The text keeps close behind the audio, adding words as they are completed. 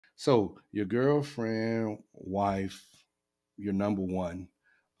So your girlfriend, wife, your number one,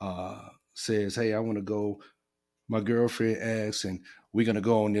 says, "Hey, I want to go." My girlfriend asks, and we're gonna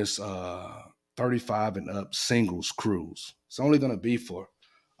go on this 35 and up singles cruise. It's only gonna be for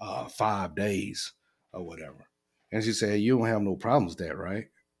 5 days or whatever. And she said, "You don't have no problems with that, right?"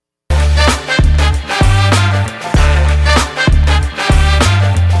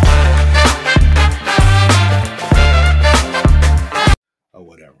 Or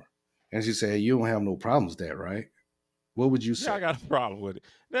whatever. And she said, "You don't have no problems with that, right?" What would you Yeah, I say? got a problem with it.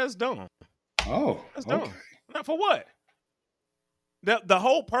 That's dumb. Oh, That's okay. dumb. Not for what? The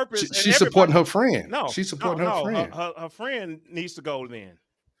whole purpose and She's everybody. supporting her friend. No, She's no, supporting her no. friend. Her friend needs to go then.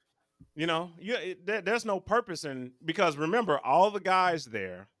 There's no purpose in because remember, all the guys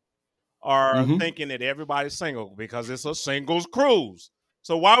there are Mm-hmm. thinking that everybody's single because it's a singles cruise.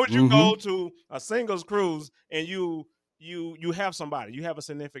 So why would you Mm-hmm. go to a singles cruise and you have somebody, you have a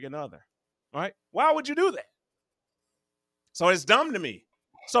significant other, right? Why would you do that? So it's dumb to me.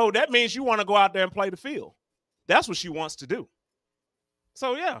 So that means you want to go out there and play the field. That's what she wants to do.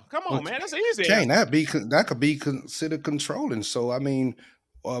 So yeah, come on, Okay. man. That's an easy Can answer. that could be considered controlling? So I mean,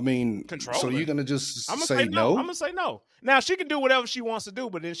 so you're Controlling. gonna I'm just gonna say say no. I'm no? gonna say no. Now she can do whatever she wants to do,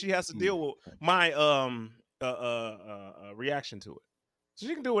 but then she has to Mm, deal with my reaction to it. So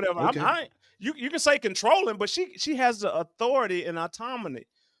she can do whatever. okay, You can say controlling, but she has the authority and autonomy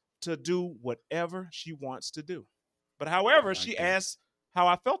to do whatever she wants to do. But however, I she get it. asked how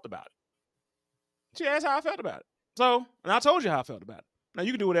I felt about it. She asked how I felt about it. So, and I told you how I felt about it. Now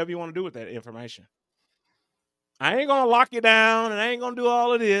you can do whatever you want to do with that information. I ain't gonna lock you down, and I ain't gonna do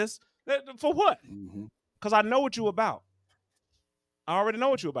all of this. For what? Hmm. Because I know what you about. I already know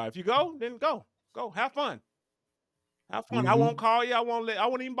what you about. If you go, then go. Go. Have fun. Have fun. I won't Hmm. call you. I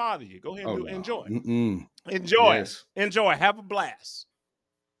won't even bother you. Go ahead and Oh do no. enjoy. Mm-mm. Enjoy. Yes. Enjoy. Have a blast.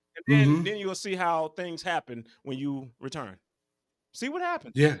 And then Hmm. then you'll see how things happen when you return. See what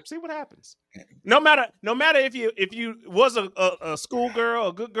happens. Yeah. See what happens. No matter if you was a schoolgirl,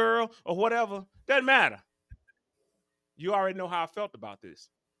 a good girl, or whatever, doesn't matter. You already know how I felt about this.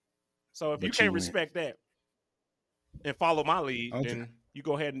 So if you But you can't went. respect that and follow my lead, Okay. then you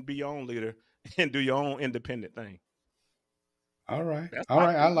go ahead and be your own leader and do your own independent thing. All right. That's All how I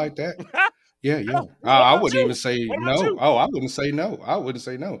right. I feel. like that. Yeah. Yeah. Yeah. What I about wouldn't even you? say What about no. you? Oh, I wouldn't say no. I wouldn't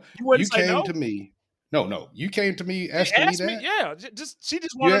say no. You wouldn't You say came no? to me. No, no. You came to me She asking me asked me, that. yeah. Just she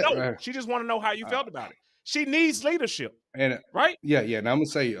just want to Yeah. know. She just want to know how you Uh, felt about it. She needs leadership, and right? yeah, yeah. And I'm gonna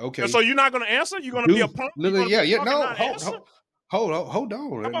say, And so okay, you're not going to answer. You're going to be a do punk. You're literally, going to yeah, be yeah. punk and No, not answer. hold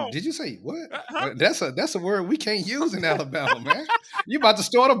on. Come on, Did you say what? huh? That's a word we can't use in Alabama, man. You about to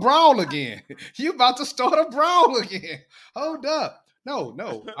start a brawl again. You about to start a brawl again. Hold up. No,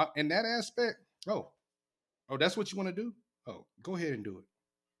 no. In that aspect, oh, oh, that's what you want to do. Oh, go ahead and do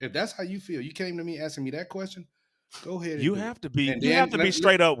it. If that's how you feel, you came to me asking me that question. Go ahead and You do it. have to be. And You have then to be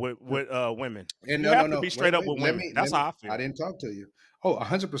straight up with women. and You no, no, have to no. be Wait, straight up wait. with women. That's how I I feel. didn't talk to you. Oh,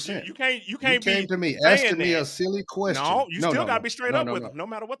 100%. You can't. You You can't came be to me saying asking me that. a silly question. No, you No, still no, got to no, be straight no, up no, with no. them, no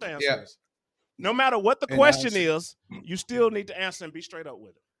matter what the Yeah, answer is. No matter what the and I question said, is, you still need to answer and be straight up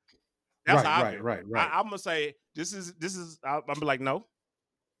with them. That's right, how I right, feel. right, right. I'm gonna say this is. I'm gonna be like, no,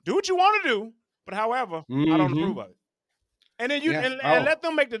 do what you want to do, but however, I don't approve Mm-hmm. of it. And then you Yeah. and Oh, let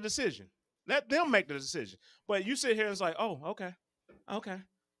them make the decision. Let them make the decision. But you sit here and it's like, oh, okay, okay.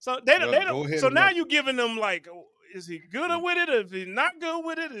 So they well, don't. go ahead So and now look. you giving them like, oh, is he good with it? Is he not good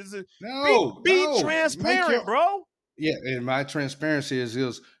with it? Is it No, be no. Make transparent, your bro? yeah. And my transparency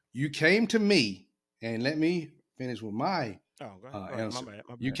is you came to me, and let me finish with my Oh, go ahead. My answer. bad.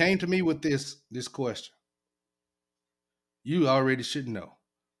 My You bad. came to me with this question. You already should know.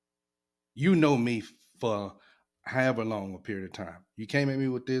 You know me for however long a period of time. You came at me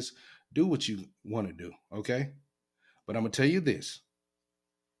with this. Do what you want to do, okay? But I'm gonna tell you this: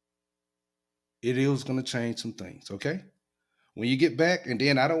 it is gonna change some things, okay? When you get back, and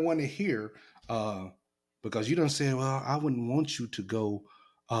then I don't want to hear because you don't say, "Well, I wouldn't want you to go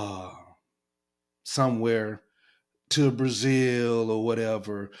uh, somewhere to Brazil or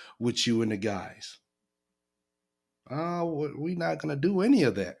whatever with you and the guys." We're not gonna do any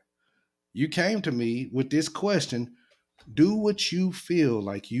of that. You came to me with this question. Do what you feel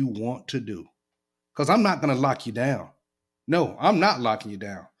like you want to do. Because I'm not going to lock you down. No, I'm not locking you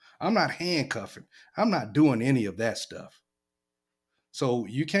down. I'm not handcuffing. I'm not doing any of that stuff. So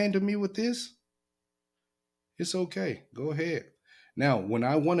you came to me with this, it's okay. Go ahead. Now, when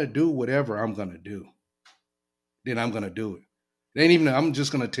I want to do whatever I'm going to do, then I'm going to do it. It ain't even, I'm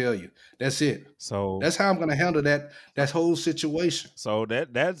just going to tell you. That's it. So That's how I'm going to handle that whole situation. so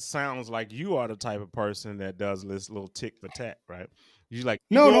that sounds like you are the type of person that does this little tick for tat, right? You like,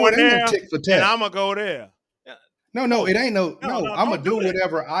 No, you it going ain't there, no tick for and tat. I'm gonna go there. No, it ain't no. I'm gonna don't do that.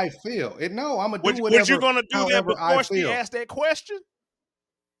 whatever I feel. I'm gonna do whatever. Would you gonna do that however I before she feel. asked that question?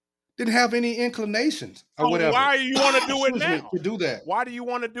 Didn't have any inclinations or So whatever. why do you want to do it Excuse me, now? to do that? Why do you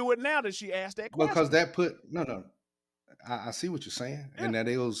want to do it now that she asked that question? Because that put no. I see what you're saying, and that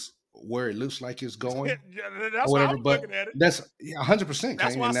is where it looks like it's going, That's or whatever. how I'm But looking at it. that's 100%.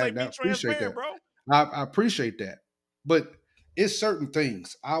 That's why I say be appreciate transparent, that. bro. I appreciate that, but it's certain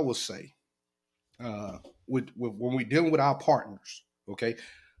things I will say with when we're dealing with our partners. Okay,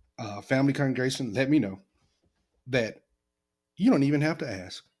 family congregation, let me know that you don't even have to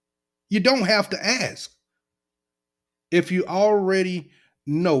ask. You don't have to ask if you already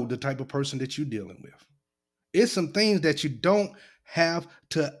know the type of person that you're dealing with. It's some things that you don't have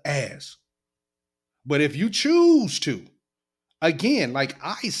to ask. But if you choose to, again, like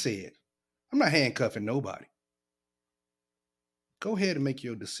I said, I'm not handcuffing nobody. Go ahead and make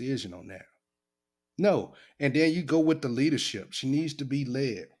your decision on that. No. And then you go with the leadership. She needs to be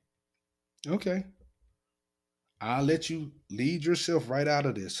led. Okay. I'll let you lead yourself right out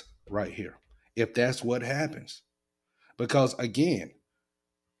of this right here, if that's what happens. Because again,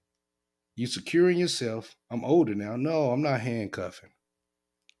 you securing yourself. I'm older now. No, I'm not handcuffing.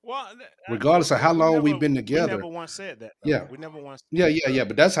 Well, regardless of how long we've been together. We never once said that. Though. Yeah, we never once. Yeah.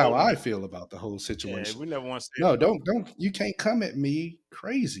 But that's how I feel about the whole situation. Yeah, we never once. No, don't. You can't come at me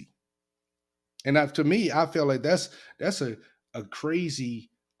crazy. And to me, I feel like that's a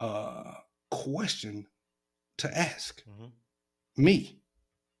crazy question to ask me.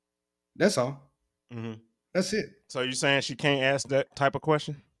 That's all. That's it. So you're saying she can't ask that type of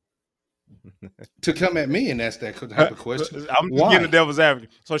question? To come at me and ask that type of question. I'm just getting the devil's advocate.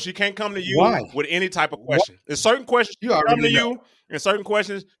 So she can't come to you with any type of question. There's certain questions you come to you, and certain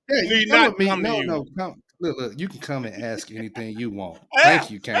questions you need not come to you. No. Look, you can come and ask anything you want.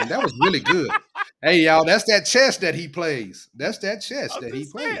 Thank you, Kane. That was really good. Hey, y'all, that's that chess that he plays. That's that chess that he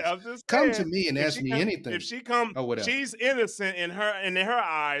plays. Come to me and ask me anything. If she comes, she's innocent in her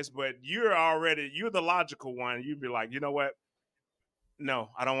eyes, but you're the logical one. You'd be like, you know what? No,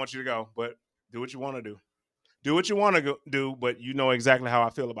 I don't want you to go, but do what you want to do. Do what you want to do, but you know exactly how I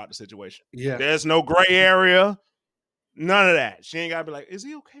feel about the situation. Yeah. There's no gray area. None of that. She ain't got to be like, is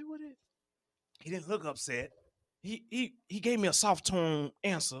he okay with it? He didn't look upset. He gave me a soft tone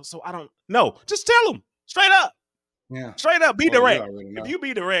answer, so I don't know. Just tell him straight up. Yeah. Straight up. Be direct. If you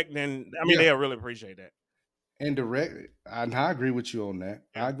be direct, then they'll really appreciate that. And direct, and I agree with you on that.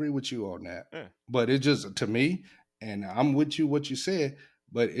 Yeah. I agree with you on that. Yeah. But it just, to me, and I'm with you what you said,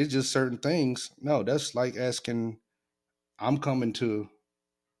 but it's just certain things. No, that's like asking, I'm coming to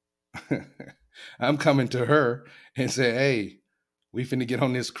her and say, hey, we finna get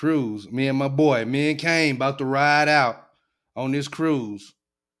on this cruise. Me and my boy, me and Kane about to ride out on this cruise.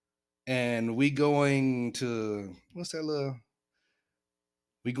 And we going to,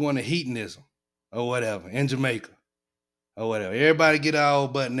 we going to hedonism or whatever in Jamaica or whatever. Everybody get all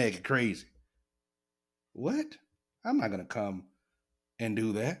butt naked, crazy. What? I'm not gonna come and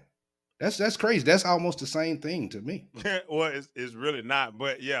do that. That's crazy. That's almost the same thing to me. Well, it's really not,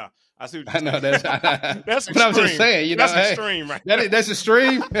 but yeah, I see what you're saying. I know that's what I'm just saying. That's extreme, right? That's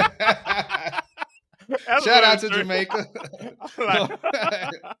extreme. Shout out to Jamaica.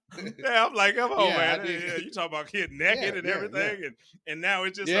 I'm like, come on, man. You talk about getting naked and everything, and now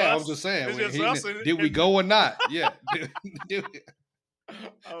it's just us. Yeah, I'm just saying. It's just us. Did we go or not? Yeah.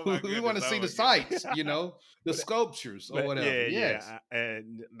 Oh we want to see the sights, the sculptures or whatever. Yeah.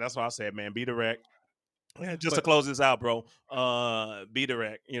 And that's why I said, man, be direct. Just to close this out, bro. Be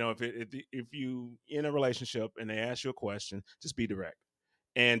direct. If you in a relationship and they ask you a question, just be direct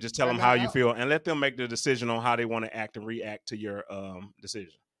and just tell them how you feel and let them make the decision on how they want to act and react to your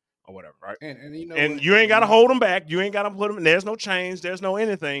decision or whatever, right? And you ain't got to hold them back. You ain't got to put them. There's no change. There's no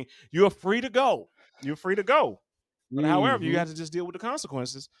anything. You're free to go. But however, you have to just deal with the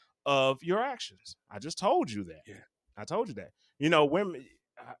consequences of your actions. I just told you that. Yeah. I told you that. Women.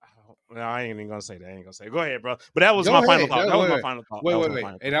 I ain't even gonna say that. I ain't gonna say it. Go ahead, bro. But that was my final thought. That was my final thought. Wait.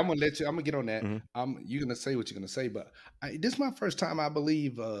 And I'm gonna get on that. You're gonna say what you're gonna say, but this is my first time, I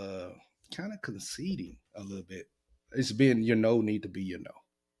believe, kind of conceding a little bit. It's been your no need to be your no,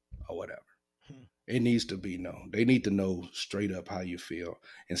 or whatever. It needs to be no. They need to know straight up how you feel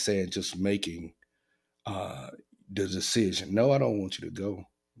instead of just making the decision. No, I don't want you to go,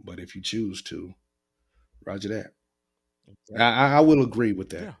 but if you choose to, roger that. Exactly. I will agree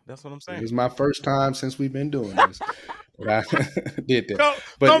with that. Yeah, that's what I'm saying. It's my first time since we've been doing this. But I did that.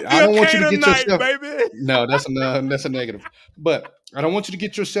 But I don't want you to get yourself, baby. No, that's a negative. But I don't want you to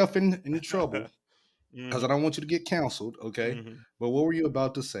get yourself in trouble because I don't want you to get canceled, okay? Mm-hmm. But what were you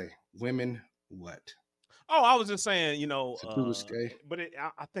about to say? Women, what? Oh, I was just saying, Is it too risque? but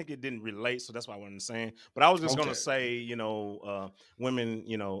I think it didn't relate, so that's why I wasn't saying. But I was just gonna Okay. say,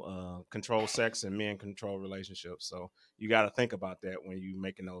 women, control sex and men control relationships. So you got to think about that when you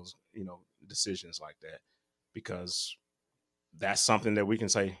making those, decisions like that, because that's something that we can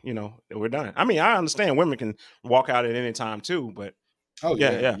say, that we're done. I mean, I understand women can walk out at any time too, but Oh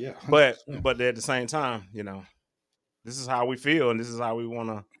yeah. yeah, But 100%. at the same time, this is how we feel and this is how we want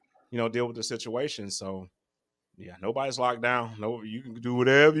to, deal with the situation. So yeah, nobody's locked down. No, you can do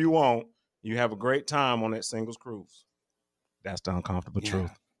whatever you want. You have a great time on that singles cruise. That's the uncomfortable Yeah.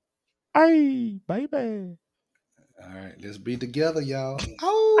 truth. Hey, baby. All right, let's be together, y'all.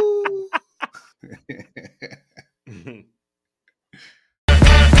 Oh.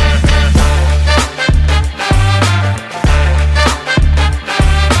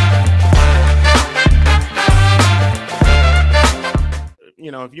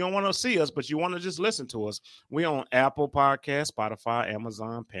 If you don't want to see us, but you want to just listen to us, we on Apple Podcast, Spotify,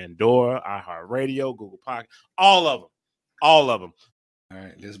 Amazon, Pandora, iHeartRadio, Google Podcast, all of them. All of them. All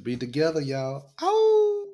right, let's be together, y'all. Oh.